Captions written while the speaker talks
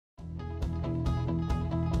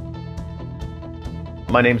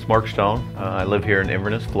My name's MarkStone. I live here in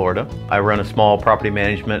Inverness, Florida. I run a small property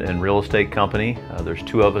management and real estate company. There's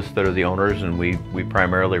two of us that are the owners, and we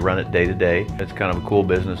primarily run it day to day. It's kind of a cool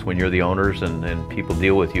business when you're the owners and people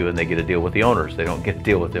deal with you and they get to deal with the owners. They don't get to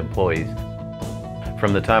deal with the employees.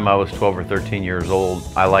 From the time I was 12 or 13 years old,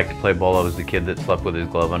 I liked to play ball. I was the kid that slept with his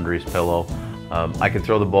glove under his pillow. I could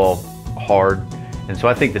throw the ball hard, and so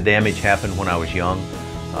I think the damage happened when I was young.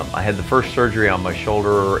 I had the first surgery on my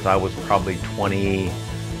shoulder. I was probably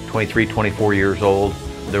 23, 24 years old.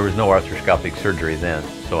 There was no arthroscopic surgery then,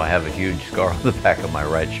 so I have a huge scar on the back of my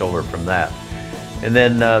right shoulder from that. And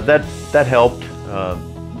then that helped,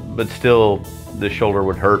 but still the shoulder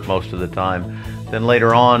would hurt most of the time. Then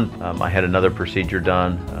later on, I had another procedure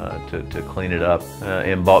done to clean it up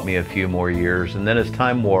and bought me a few more years. And then as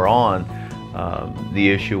time wore on, the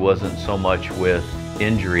issue wasn't so much with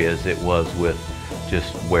injury as it was with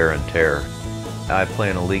just wear and tear. I play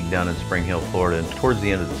in a league down in Spring Hill, Florida, and towards the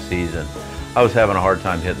end of the season, I was having a hard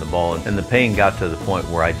time hitting the ball, and the pain got to the point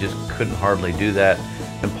where I just couldn't hardly do that,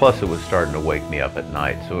 and plus it was starting to wake me up at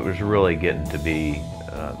night, so it was really getting to be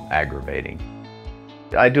aggravating.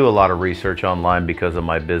 I do a lot of research online because of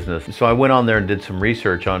my business, so I went on there and did some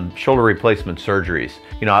research on shoulder replacement surgeries.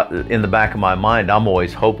 You know, in the back of my mind, I'm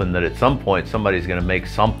always hoping that at some point somebody's going to make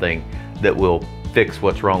something that will fix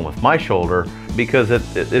what's wrong with my shoulder, because at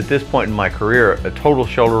this point in my career, a total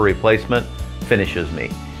shoulder replacement finishes me.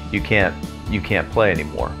 You can't play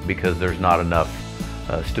anymore because there's not enough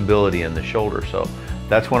stability in the shoulder. So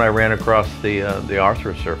that's when I ran across the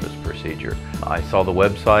Arthrosurface procedure. I saw the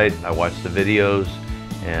website, I watched the videos,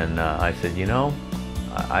 and I said, you know,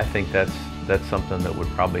 I think that's something that would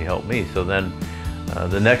probably help me. So then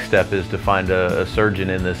the next step is to find a surgeon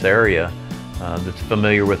in this area that's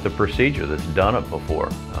familiar with the procedure, that's done it before,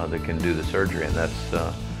 that can do the surgery, and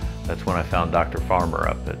that's when I found Dr. Farmer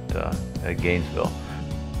up at Gainesville.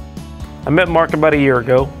 I met Mark about a year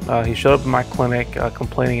ago. He showed up in my clinic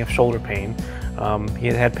complaining of shoulder pain. He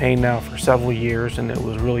had had pain now for several years, and it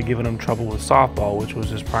was really giving him trouble with softball, which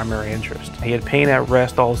was his primary interest. He had pain at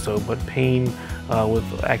rest also, but pain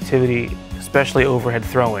with activity, especially overhead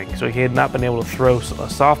throwing. So he had not been able to throw a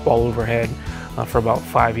softball overhead for about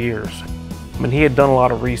 5 years. I mean, he had done a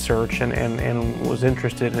lot of research and was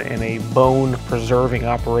interested in a bone preserving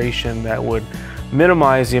operation that would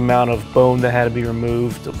minimize the amount of bone that had to be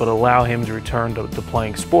removed, but allow him to return to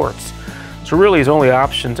playing sports. So really his only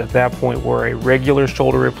options at that point were a regular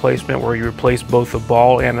shoulder replacement where you replace both the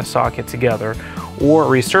ball and the socket together, or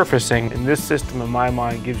resurfacing. And this system, in my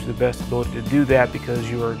mind, gives you the best ability to do that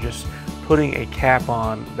because you are just putting a cap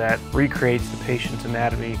on that recreates the patient's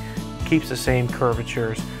anatomy, keeps the same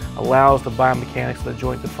curvatures, allows the biomechanics of the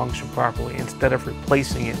joint to function properly. Instead of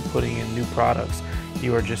replacing it and putting in new products,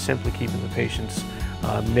 you are just simply keeping the patient's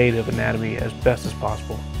native anatomy as best as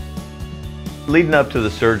possible. Leading up to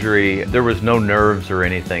the surgery, there was no nerves or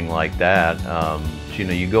anything like that. You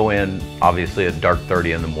know, you go in obviously at dark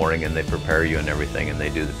 30 in the morning and they prepare you and everything and they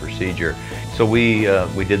do the procedure. So we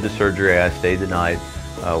did the surgery. I stayed the night,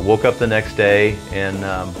 woke up the next day, and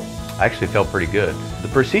I actually felt pretty good. The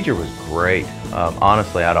procedure was great.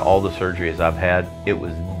 Honestly, out of all the surgeries I've had, it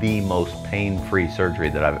was the most pain-free surgery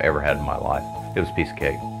that I've ever had in my life. It was a piece of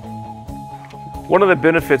cake. One of the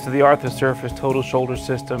benefits of the Arthrosurface total shoulder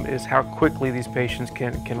system is how quickly these patients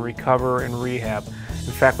can recover and rehab.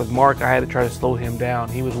 In fact, with Mark, I had to try to slow him down.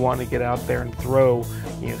 He was wanting to get out there and throw,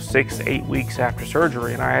 6 to 8 weeks after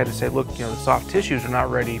surgery, and I had to say, look, the soft tissues are not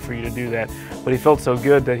ready for you to do that. But he felt so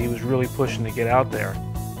good that he was really pushing to get out there.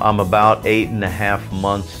 I'm about 8.5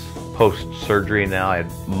 months post-surgery now.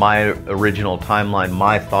 My original timeline,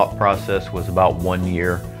 my thought process was about 1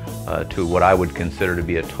 year to what I would consider to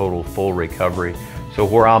be a total full recovery. So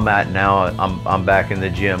where I'm at now, I'm back in the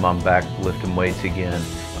gym, I'm back lifting weights again.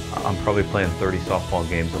 I'm probably playing 30 softball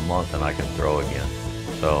games a month and I can throw again.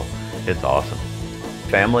 So it's awesome.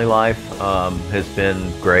 Family life has been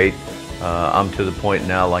great. I'm to the point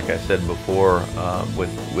now, like I said before,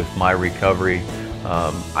 with my recovery,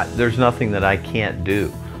 there's nothing that I can't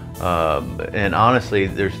do. And honestly,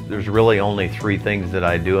 there's really only 3 things that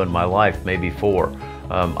I do in my life, maybe 4.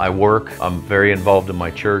 I work. I'm very involved in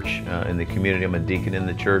my church, in the community. I'm a deacon in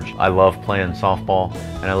the church. I love playing softball,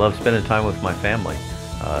 and I love spending time with my family.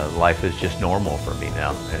 Life is just normal for me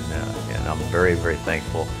now, and I'm very, very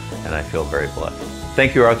thankful, and I feel very blessed.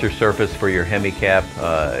 Thank you, Arthrosurface, for your hemi cap.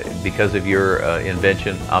 Because of your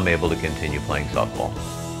invention, I'm able to continue playing softball.